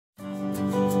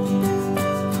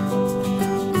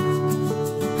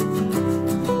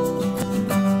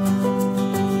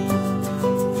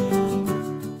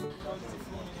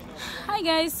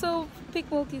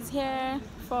Peak Milk is here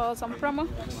for some promo,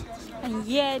 and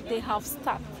yeah, they have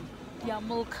stacked their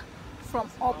milk from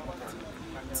up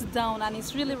to down, and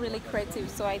it's really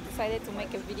creative, so I decided to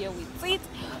make a video with it.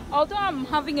 Although I'm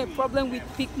having a problem with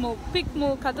Peak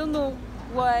Milk, I don't know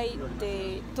why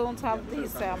they don't have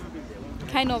this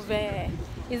kind of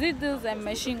is it this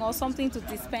machine or something to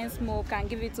dispense milk and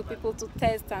give it to people to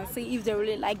test and see if they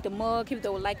really like the milk, if they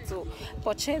would like to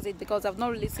purchase it, because I've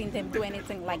not really seen them do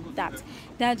anything like that.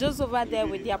 They're just over there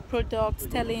with their products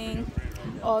telling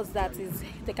us that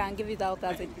they can give it out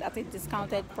at a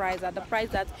discounted price, at the price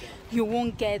that you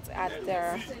won't get at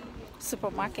their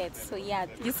supermarket. So yeah,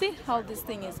 you see how this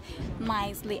thing is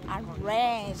nicely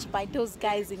arranged by those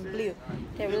guys in blue.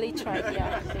 They really tried.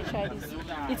 Yeah, they tried this.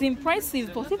 It's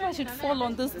impressive, but if I should fall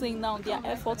on this thing now, their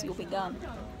effort will be gone.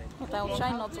 But I will try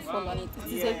not to fall on it.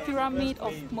 It is a pyramid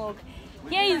of milk.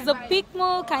 Here is the Peak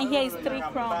Milk, and here is 3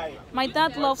 crown. My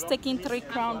dad loves taking 3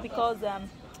 crown because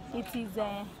it is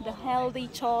the healthy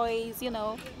choice, you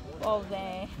know, of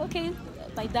okay,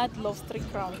 my dad loves 3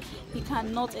 crown. He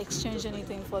cannot exchange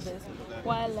anything for this,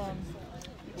 while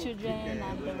children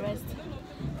and the rest,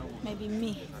 maybe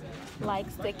me,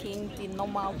 likes taking the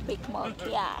normal Peak Milk.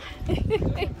 Yeah.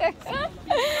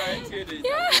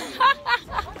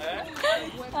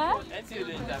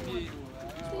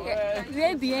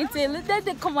 Let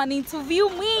them come and interview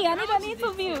me. I need an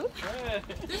interview.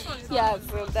 Yeah,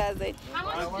 so that's it.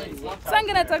 So I'm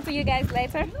gonna talk to you guys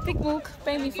later. Peak Milk,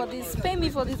 pay me for this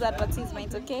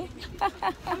advertisement, okay?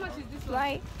 How much is this?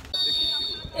 Right.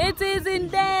 It is in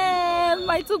them.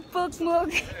 I took Peak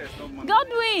Milk.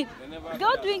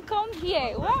 Godwin, come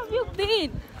here. Where have you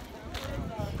been?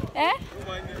 Eh?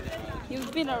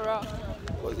 You've been around.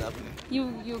 What's happening?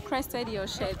 You crested your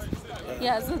shirt.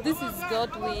 Yeah, so this is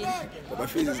Godwin. But my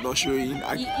face is not showing.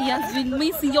 He has been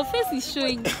missing. Your face is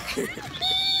showing.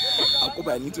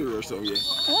 I need to rush somewhere.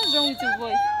 What's wrong with your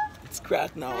voice? It's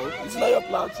cracked now. It's not your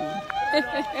platform.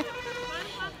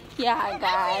 Yeah,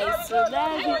 guys. So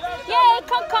that's it. Yeah,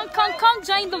 come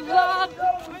join the vlog.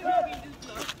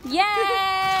 Yeah.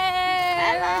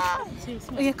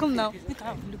 Okay, come now.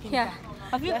 Yeah.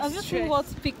 Have you seen what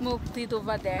Peak Milk did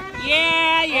over there?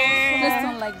 Yeah. Let's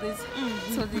turn like this.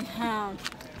 So the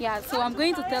yeah. So I'm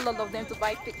going to tell all of them to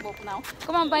buy Peak Milk now.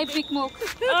 Come on, buy Peak Milk.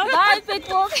 Buy Peak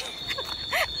Milk.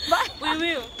 We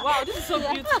will. Wow, this is so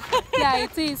beautiful. Yeah,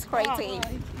 it is creative.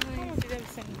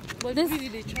 But this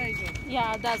they tried it.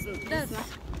 Yeah, that's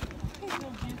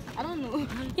I don't know.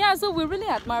 Yeah, so we're really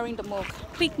admiring the milk.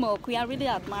 Peak Milk, we are really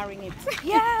admiring it.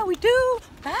 Yeah, we do.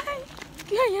 Bye.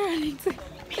 Yeah, you're right.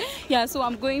 Yeah, so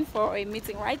I'm going for a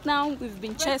meeting right now. We've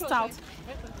been chased out.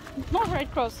 Not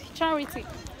Red Cross, charity.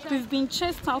 We've been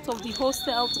chased out of the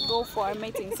hostel to go for a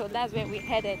meeting, so that's where we're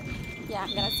headed. Yeah,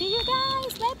 I'm gonna see you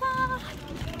guys later.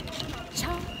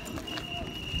 Ciao.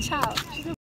 Ciao.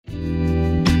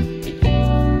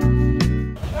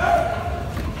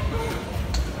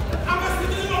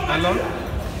 Hello?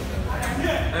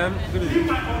 Good evening.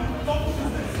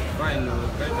 Fine, no.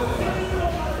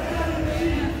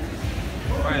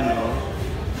 Fine, no.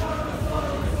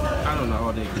 I don't know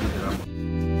how they do that.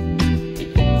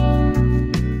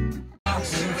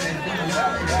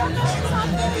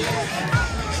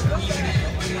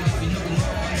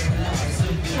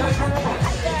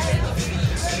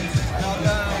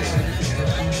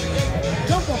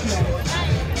 Jump up now.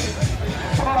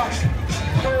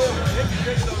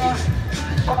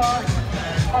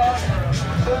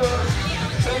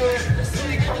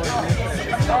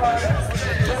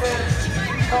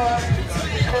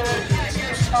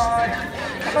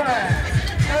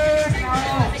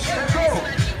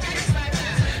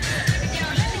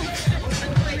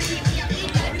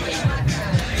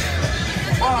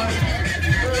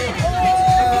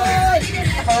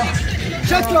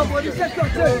 Check your body, check your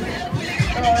tail.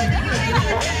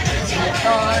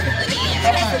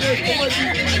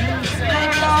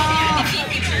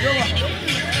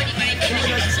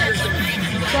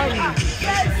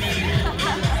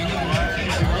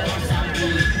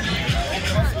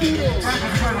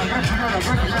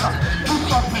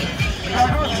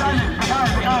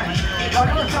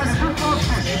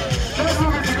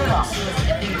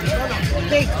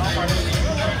 Big.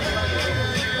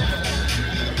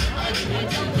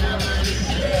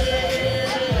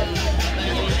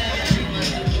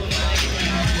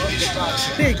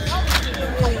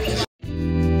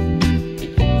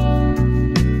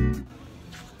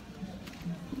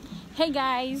 Hey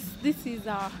guys, this is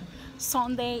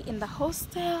Sunday in the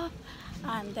hostel,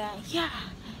 and yeah,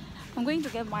 I'm going to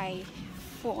get my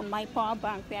phone, my power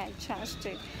bank where I charged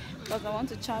it, because I want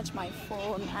to charge my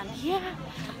phone. And yeah,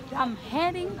 I'm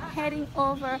heading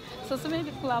over. So many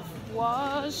people have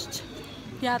washed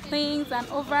their things, and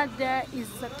over there is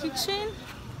the kitchen.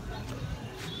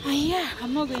 And yeah,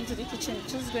 I'm not going to the kitchen,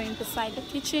 just going beside the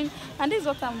kitchen. And this is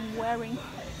what I'm wearing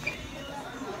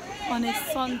on a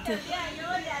Sunday.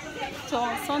 So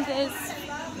on Sundays,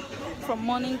 from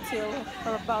morning till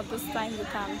or about this time, you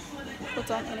can put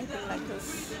on anything like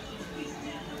this.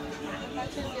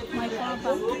 My power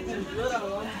bank.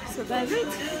 So that's it.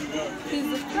 This is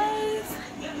the place.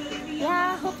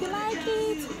 Yeah, hope you like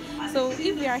it. So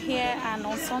if you are here and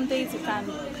on Sundays, you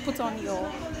can put on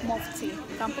your mufti.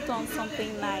 You can put on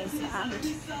something nice and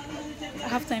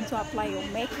have time to apply your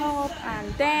makeup,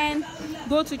 and then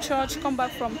go to church, come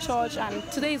back from church. And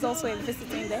today is also a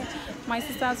visiting day. My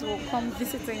sisters will come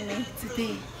visiting me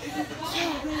today.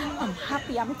 Yeah, I'm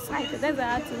happy, I'm excited. That's why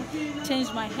I had to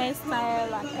change my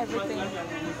hairstyle and everything.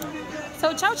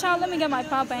 So ciao ciao, let me get my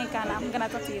power bank and I'm gonna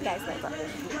talk to you guys later.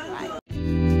 Bye.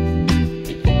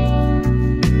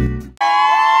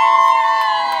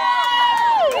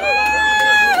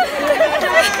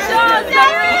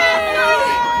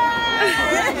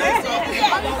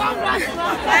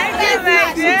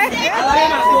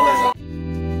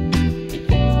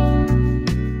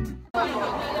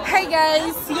 Hey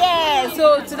guys, yeah,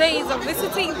 so today is a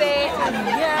visiting day and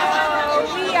yeah,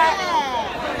 we are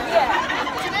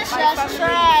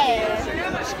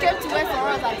she came to wait for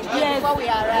us at the gate before we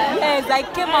arrived. Yes, I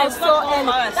came out so early.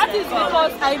 That is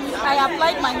because I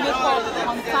applied my makeup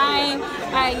on time.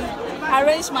 I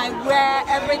arranged my hair,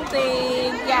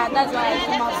 everything. Yeah, that's why I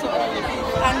came out so early.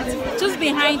 And just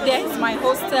behind there is my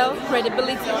hostel,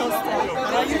 Credibility Hostel.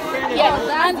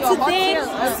 Yeah, and today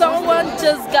someone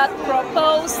just got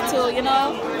proposed to, you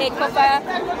know, a couple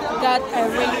got a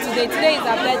ring today. Today is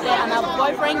her birthday and her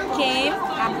boyfriend came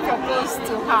and proposed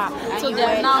to her. So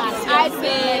they're now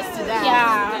eyewitness to that.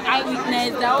 Yeah,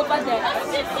 eyewitness. They're over there.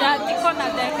 They're at the corner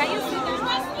there. Can you see them?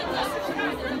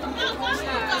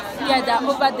 Yeah, they're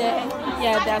over there.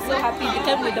 Yeah, they're so happy. They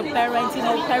came with the parents, you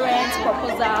know, parents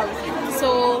proposal.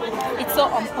 So it's so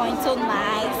on point, so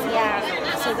nice. Yeah.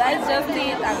 So that's just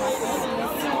it. And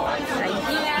right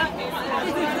here.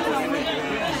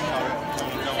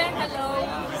 Say hello.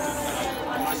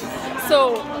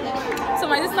 So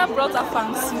my sister brought a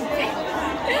fan soup.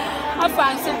 A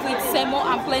fan soup with semo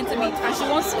and plenty meat, and she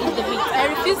wants to eat the meat. I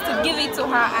refused to give it to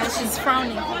her, and she's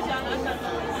frowning.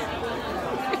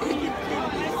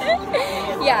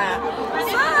 Yeah.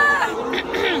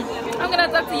 I'm gonna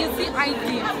talk to you. See,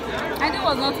 ID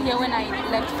was not here when I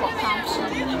left for camp.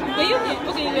 Were you here?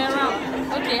 Okay, you were around.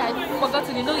 Okay, I forgot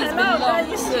to. You know, it's been long.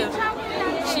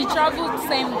 She traveled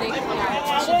same day.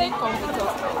 She didn't come with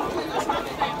us.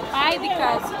 ID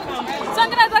card. So I'm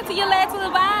gonna talk to you later.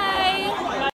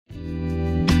 Bye.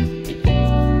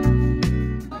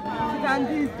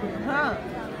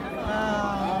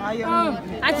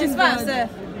 And she's fast, sir.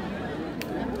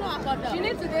 You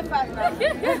need to get fast now.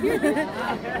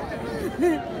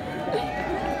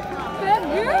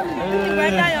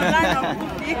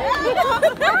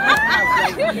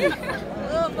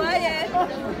 Oh boy,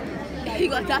 you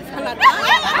got that salad.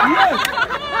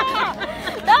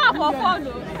 That's for fun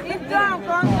though. It's down,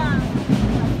 calm down.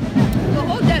 So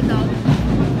hold them now.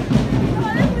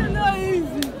 This is not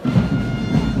easy.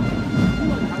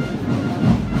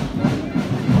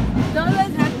 Don't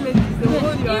let her play this. So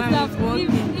hold your hands.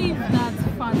 If that's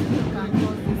fun, you can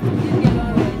cause this.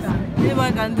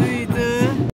 Anyone can do it.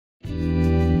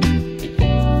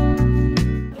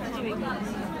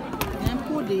 And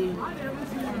put the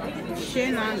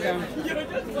chain under.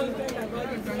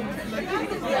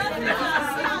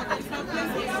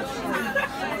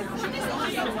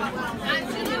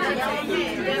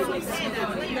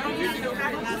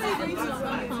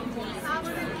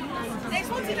 There's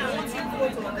one thing I want you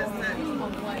to understand.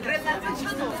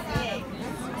 Relaxation of hair.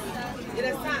 You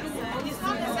understand? It's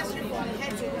not necessary for the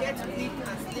head to get weak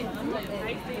and sleep.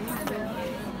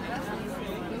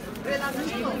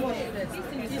 Relaxation of hair.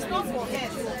 It's not for hair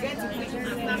to get weak and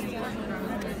sleep.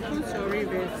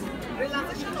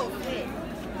 Relaxation of hair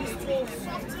is to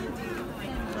soften the.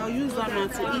 I'll use that now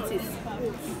to eat it.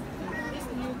 This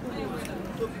new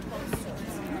to become soft.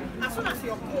 As soon as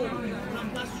your comb can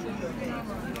pass through your hair.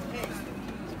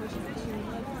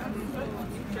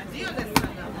 Do you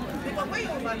understand that? Because when you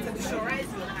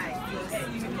over-texturize your hair,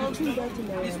 it's prone to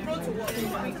what?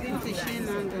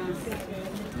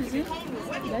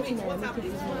 When you wait, what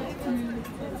happens?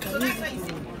 So that's why you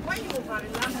see, when you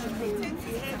over-relax, it takes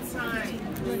the hair time.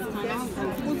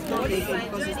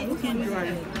 Because it's looking dry.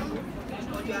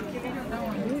 you are killing them.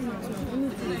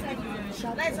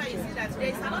 That's why you see that there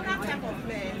is another type of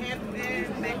hair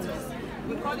methods.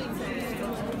 We call it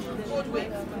cold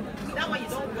wave. That one you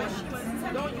don't wash it.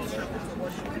 You don't use shampoo to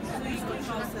wash it.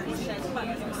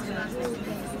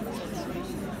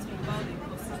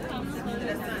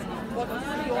 But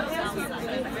your hair is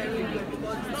very good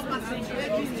because it's not passing through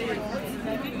everything.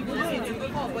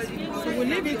 So we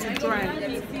leave it to dry.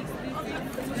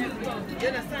 You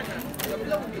understand that? Your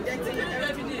blood will be dirty,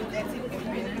 everything will be dirty.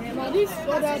 Now this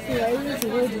other thing I use to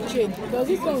hold the chain. Does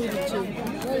it come with the chain?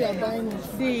 When you are buying it.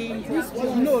 This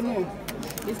one, no.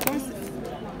 This one,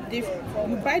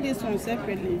 you buy this one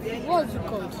separately. What's it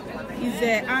called? It's a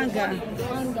hanger,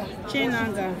 Hanger. chain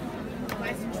hanger,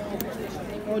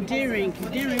 or D-ring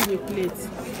with plates.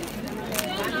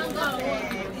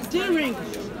 D-ring.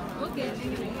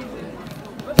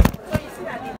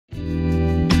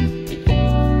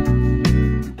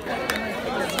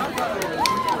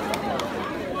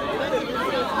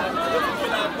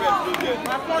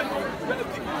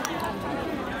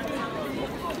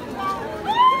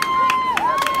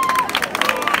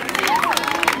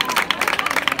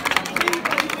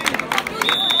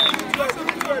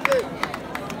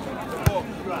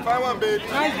 Fine one, baby.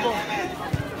 Nice ball.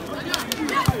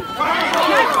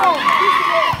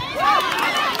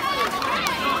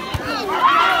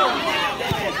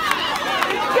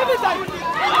 Give it that.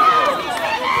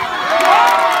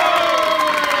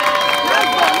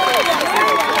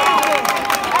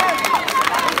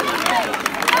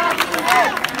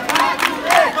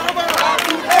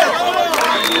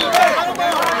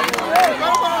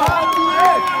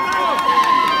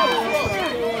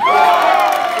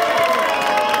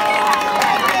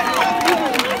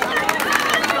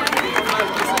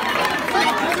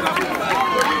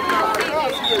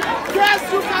 Yes,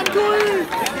 you can do it!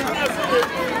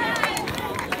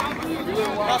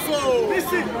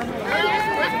 Listen.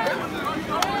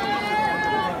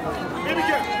 Baby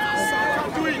girl, can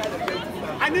do it.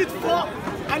 I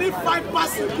need 5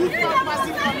 passes. Good 5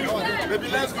 passes from you. Baby,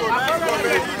 let's go. Let's go,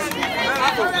 baby.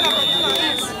 Let's go.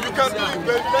 You can do it,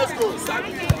 baby. Let's go.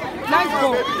 Let's go.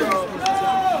 Baby girl.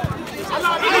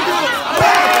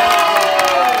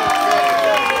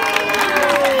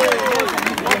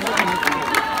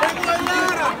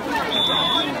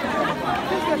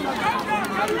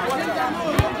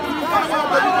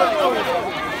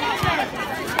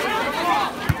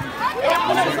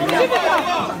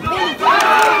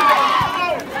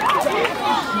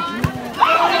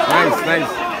 Nice.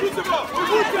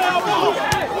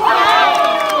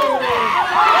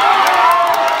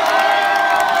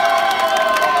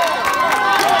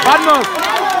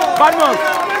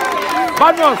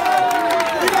 Badness.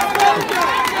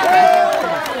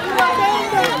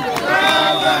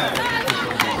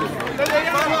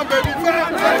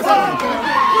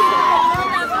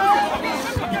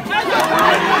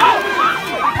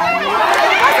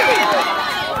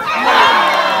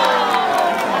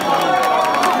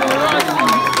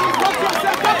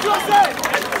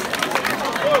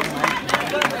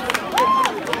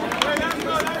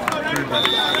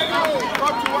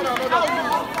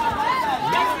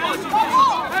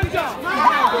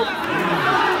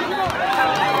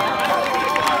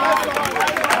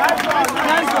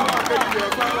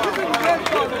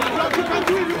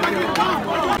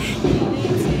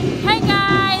 Hey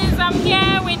guys, I'm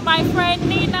here with my friend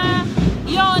Nina.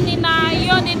 Yo Nina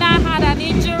had an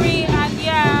injury, and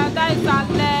yeah, that is her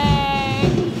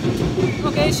leg.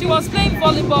 Okay, she was playing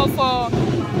volleyball for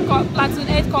Platoon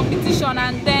 8 competition,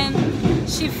 and then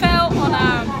she fell on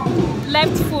her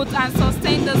left foot and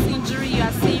sustained this injury you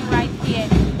are seeing right here.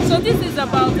 So this is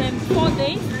about 4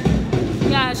 days.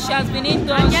 Yeah, she has been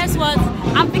indoors. And guess what?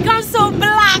 I've become so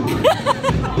black.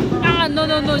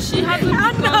 No, she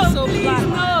hasn't become so black.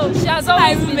 No. She has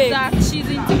always been that. She's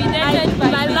intimidated by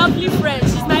my me. lovely friend.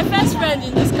 She's my first friend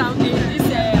in this county.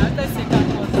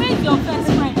 Where is your first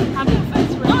friend? I'm your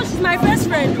first friend. No, she's my first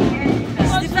friend.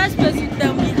 She's the first person to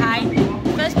tell me hi.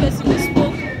 First person who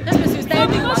spoke. First person who started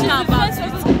because she's the about first it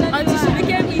person to tell you until she hi.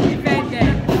 became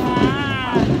independent.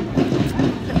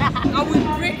 I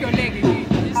will break your leg again.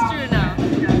 It's true now.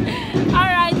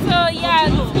 Alright, so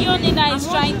yeah, Nina is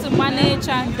trying to manage,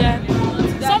 and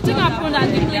something happened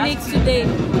at the clinic today.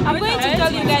 I'm going to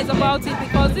tell you guys about it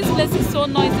because this place is so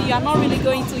noisy, you are not really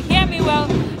going to hear me well.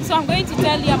 So I'm going to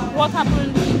tell you what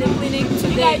happened in the clinic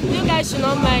today. You guys should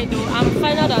not mind though. I'm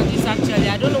fine out of this actually.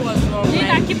 I don't know what's wrong.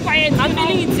 Nina, keep quiet. I'm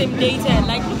feeling intimidated.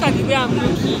 Like, look at the way I'm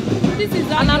looking. This is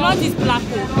And I'm not this black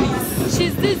hole, please.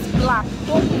 She's this black.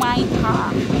 Don't mind her.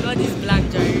 I'm not this black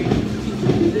Jerry.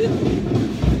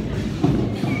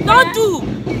 Don't do!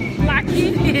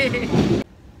 Blackie.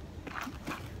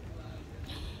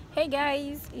 Hey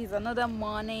guys, it's another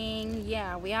morning.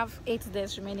 Yeah, we have 8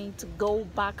 days remaining to go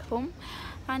back home,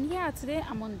 and yeah, today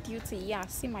I'm on duty. Yeah,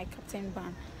 see my captain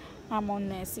band. I'm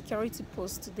on a security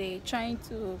post today, trying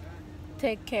to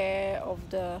take care of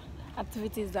the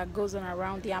activities that goes on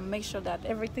around here and make sure that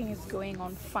everything is going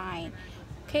on fine.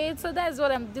 Okay, so that's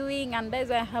what I'm doing, and that's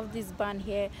why I have this band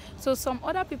here. So some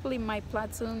other people in my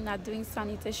platoon are doing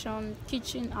sanitation,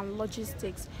 kitchen and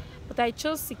logistics, but I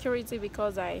chose security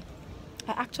because I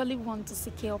actually want to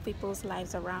secure people's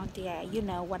lives around here, you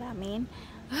know what I mean.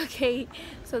 Okay,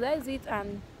 so that's it.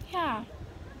 And yeah,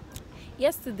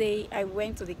 yesterday I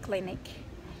went to the clinic.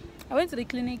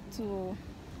 To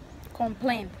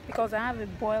complain because I have a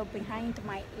boil behind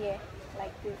my ear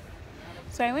like this.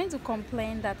 So I went to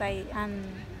complain that I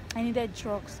needed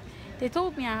drugs. They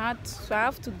told me I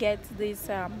have to get this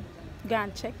go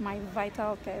and check my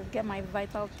vital test, get my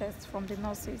vital test from the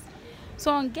nurses.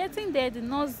 So on getting there, the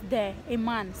nurse there, a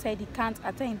man, said he can't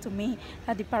attend to me,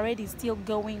 that the parade is still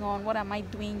going on. What am I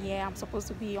doing here? I'm supposed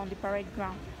to be on the parade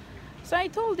ground. So I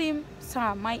told him,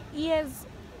 sir, my ear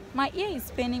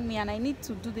is paining me and I need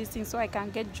to do this thing so I can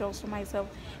get drugs for myself.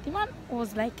 The man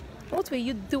was like, what were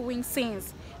you doing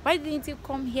since? Why didn't you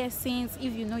come here since,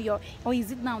 if you know or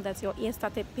is it now that your ear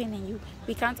started paining you?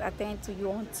 We can't attend to you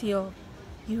until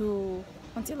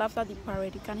after the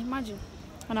parade. You can imagine.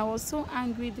 And I was so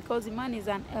angry because the man is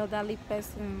an elderly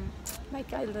person,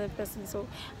 so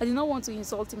I did not want to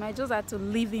insult him. I just had to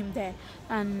leave him there,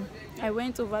 and I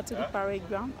went over to the parade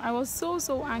ground. I was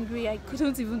so angry. I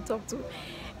couldn't even talk to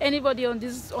anybody on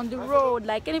the road.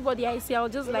 Like anybody I see, I'll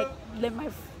just like let my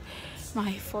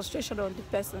frustration on the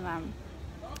person.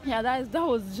 Yeah, that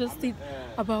was just it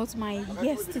about my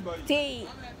yesterday.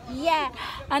 Yeah,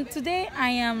 and today I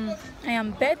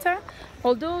am better,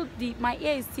 although my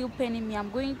ear is still paining me. I'm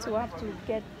going to have to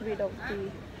get rid of the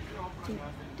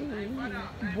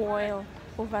boil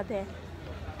over there.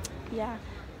 Yeah,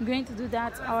 I'm going to do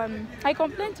that. I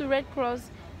complained to Red Cross.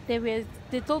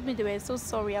 They told me they were so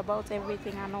sorry about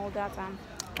everything and all that, and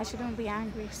I shouldn't be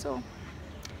angry. So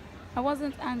I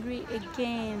wasn't angry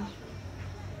again.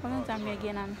 And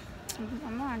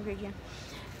I'm not angry again.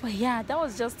 But yeah, that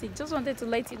was just it. Just wanted to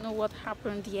let you know what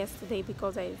happened yesterday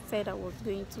because I said I was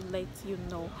going to let you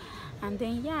know. And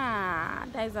then yeah,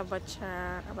 that is about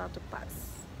to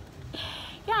pass.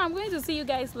 Yeah, I'm going to see you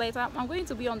guys later. I'm going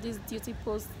to be on this duty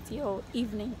post till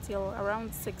evening, till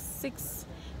around 6,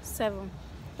 7.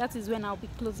 That is when I'll be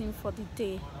closing for the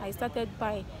day. I started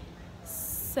by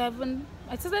 6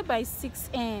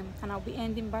 a.m. and I'll be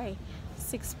ending by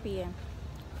 6 p.m.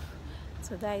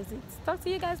 So that is it. Talk to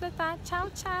you guys later. Ciao,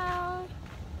 ciao.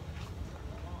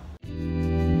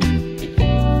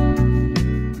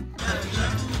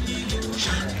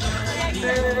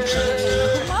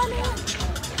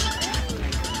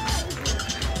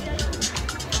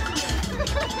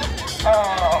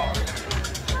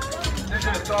 This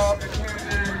is all the music.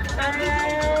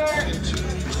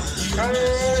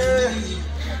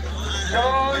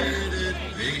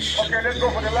 Okay, let's go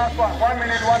for the last one. 1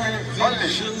 minute, 1 minute.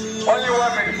 Only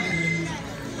 1 minute.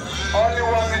 Only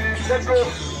 1 minute. Let's go.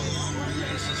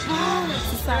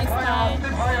 Exercise time.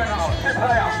 Step higher now. Step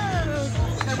higher.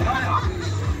 Step higher.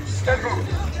 Let's go.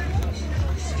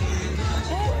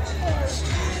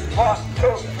 1,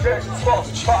 2, 3, 4,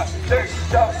 5, 6,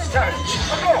 7, 8.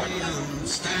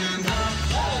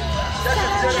 Let's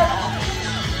go.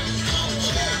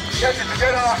 Get it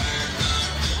together.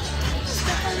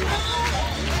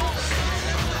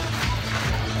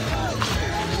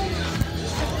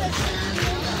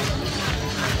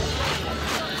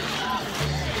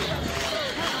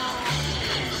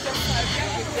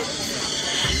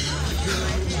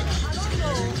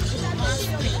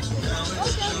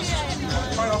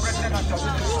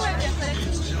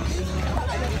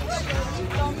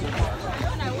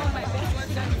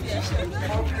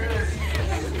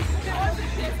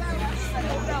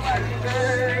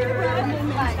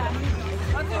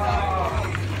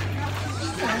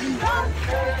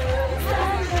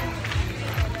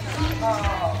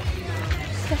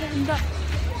 Stand up.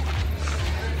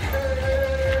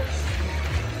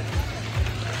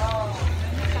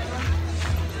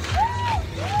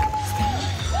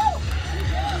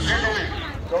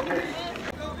 Okay.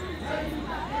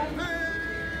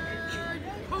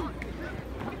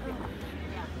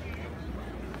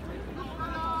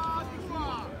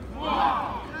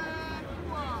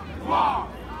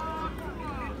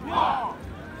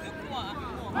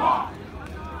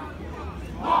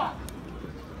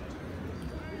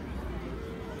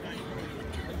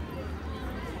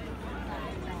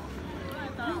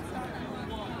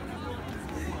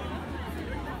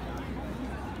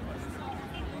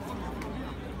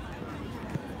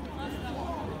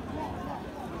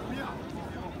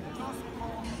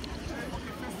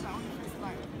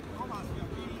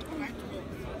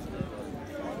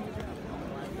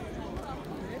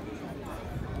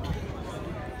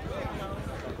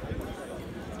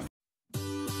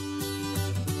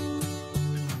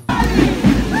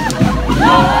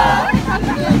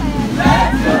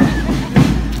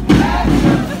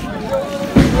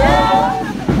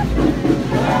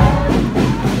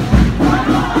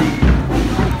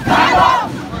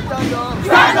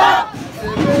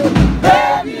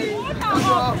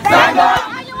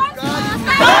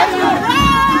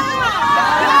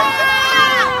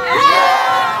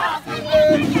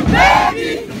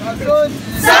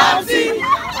 something.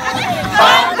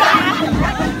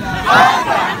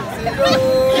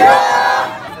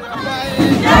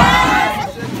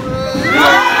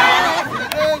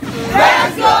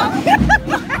 Let's go.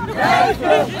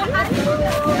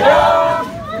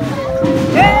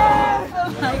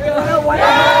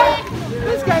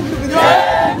 This guy could be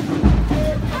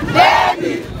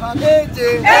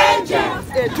Angel.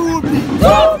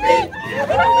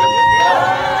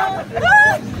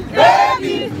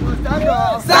 Baby. Stand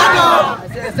up. Stand up.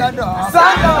 Stand up.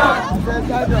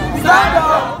 Stand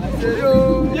up.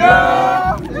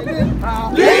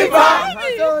 Liver.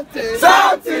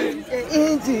 Something.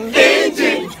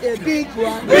 Engine. a big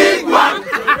one. Big one.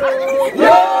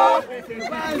 Yo.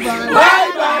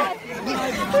 Bye bye.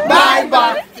 Bye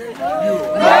bye.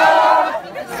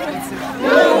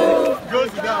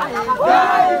 Goes down.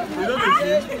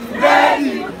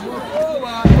 Ready.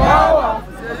 Power.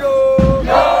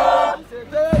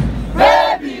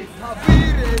 Baby.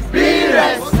 Be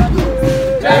rest.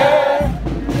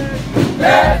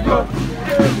 Let's go.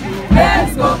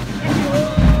 Let's go.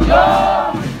 Yo.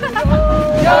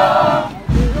 Yo.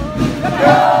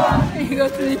 Yo. You go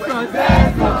to the front.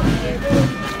 Let's go.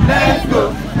 Let's go.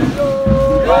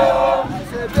 Yo.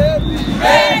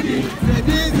 Baby.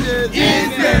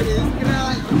 This is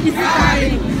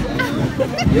crying.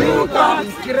 You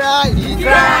come. Crying.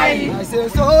 Crying. I say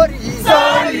sorry.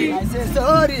 Sorry. I say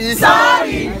sorry.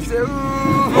 Sorry. I say ooh.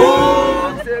 Ooh.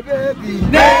 I say baby.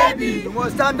 Baby. You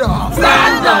must stand up.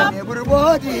 Stand up.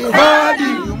 Everybody. Body.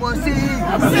 You must see.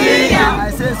 See ya.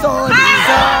 I say sorry.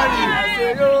 Sorry. I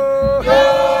say yo. Yo.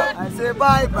 I say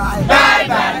bye bye. Bye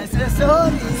bye. I say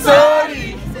sorry.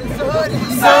 Sorry. I say sorry.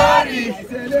 Sorry. I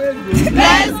say let's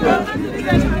Let's go.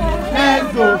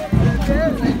 Let's go.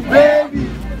 Baby.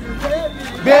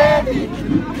 Baby.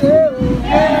 go.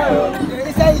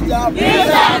 Inside job.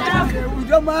 Inside. We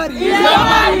don't marry. You don't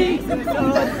marry.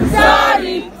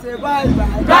 Sorry. Say bye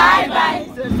bye. Bye bye.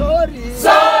 Say sorry.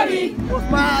 Sorry. You must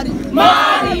marry.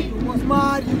 Marry. You must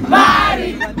marry. Marry.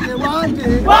 Say one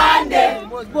day. One day. You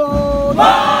must born.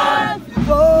 Born.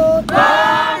 Born.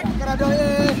 Born.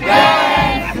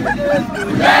 Yes.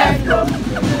 Let's go.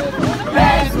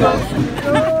 Let's go.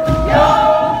 Yo.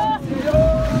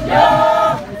 Yo.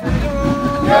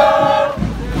 Yo.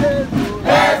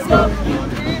 Let's go.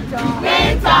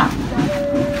 Winter.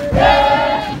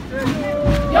 Yeah.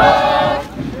 Yo.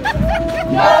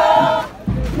 Yo.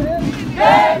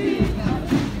 Baby.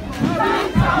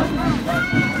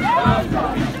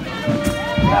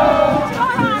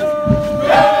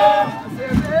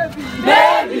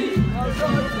 Baby.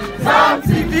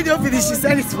 Something. Video finish. She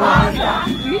said it's for me.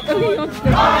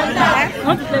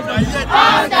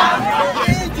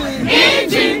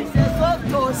 Engine.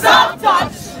 Soft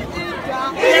touch.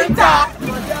 Inter.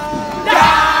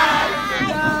 Die.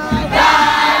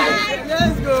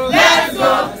 Let's go. Let's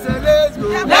go. Say let's go.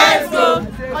 Let's go.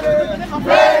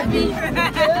 Baby.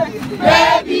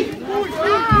 Baby.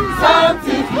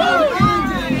 Something.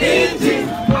 Engine.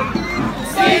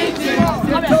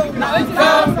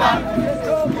 Come back.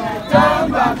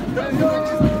 Come back.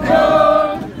 Yo.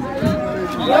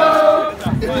 Yo.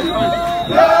 Yo.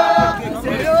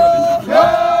 Yo.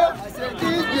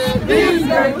 This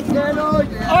game.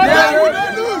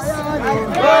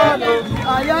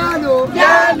 Ayano.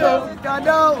 Yellow. Stand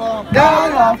up.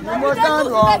 Down up. You must stand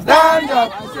up. Stand up.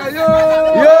 Say yo.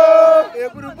 Yo.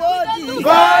 Everybody.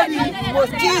 Body. You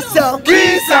must kiss them.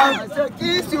 Kiss 'em. I said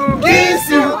kiss you. Kiss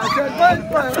you. I said bye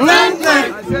bye. One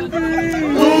night. I said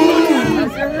Ooh.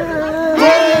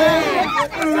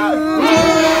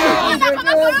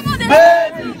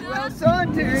 Baby.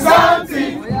 something.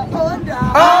 Something. We are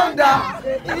Under.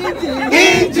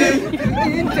 Engine.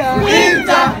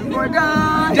 Inter. Go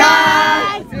down.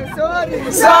 Die. Say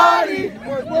sorry. Sorry.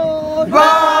 Was born.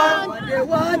 Born.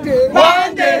 One day.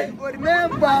 One day. But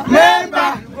remember. Remember.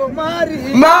 Go marry.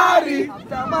 Marry.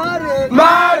 After marriage.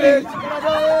 Marriage.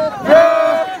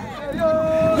 Yo.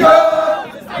 Yo.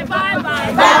 Say bye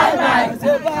bye. Bye bye.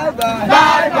 Say bye bye.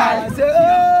 Bye bye. I say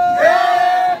oh. Hey.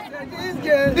 This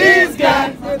girl. This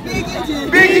guy. Say big engine.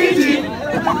 Big engine.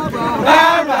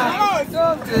 Baba.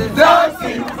 Something.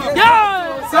 Dancing. Yo!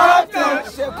 Soft touch.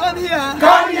 Say come here.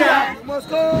 Come here. You must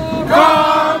come.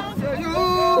 Come. Say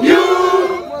you. You.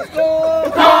 Must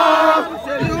come. Come.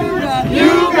 Say you.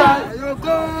 You can. You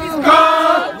come.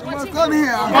 Come. You must come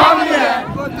here. Come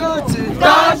here. Go touch it.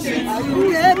 Touch it. Are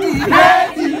you ready?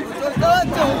 Ready. So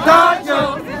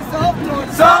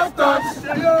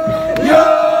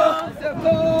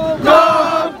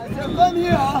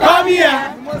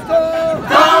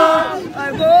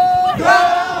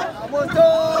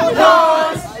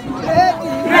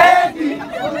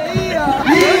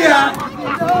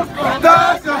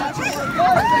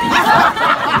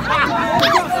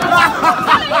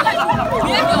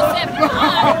Behave yourself.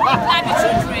 Like the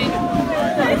children.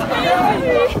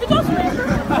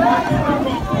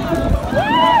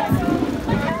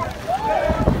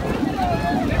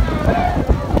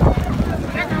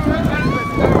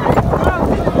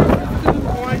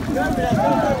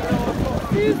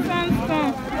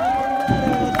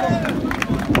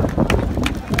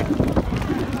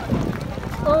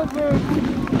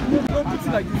 Don't put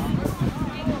it like this.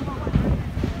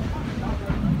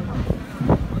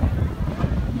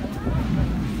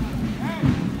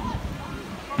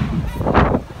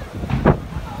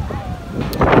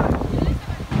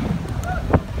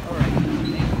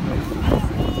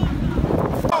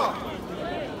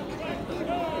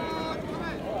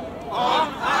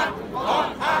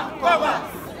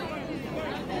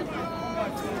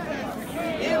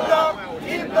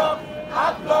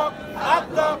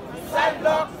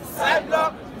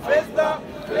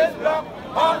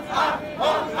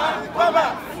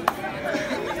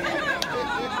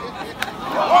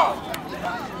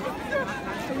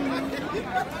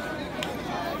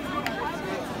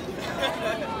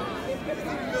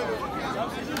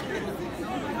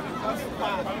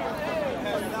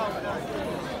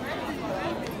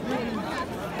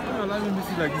 Let me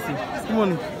see like this. Good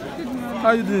morning.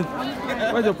 How you doing?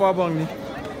 Where's your power bank?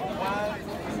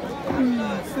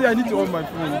 See, I need to hold my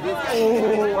phone.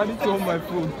 Oh, I need to hold my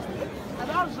phone.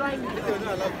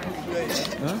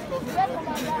 Huh?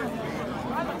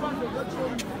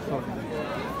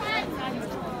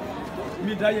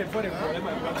 Me die here for the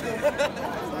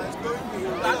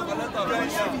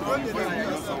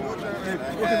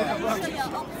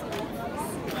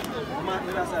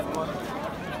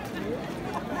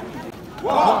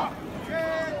Wow!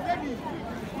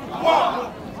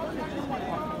 Wow!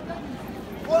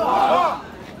 Wow!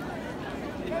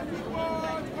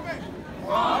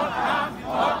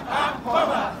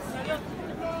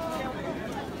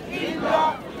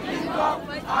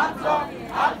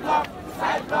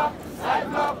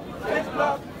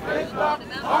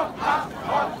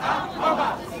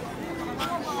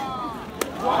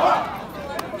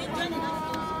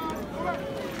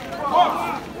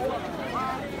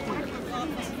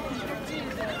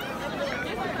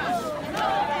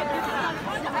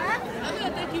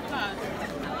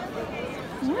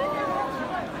 Woo!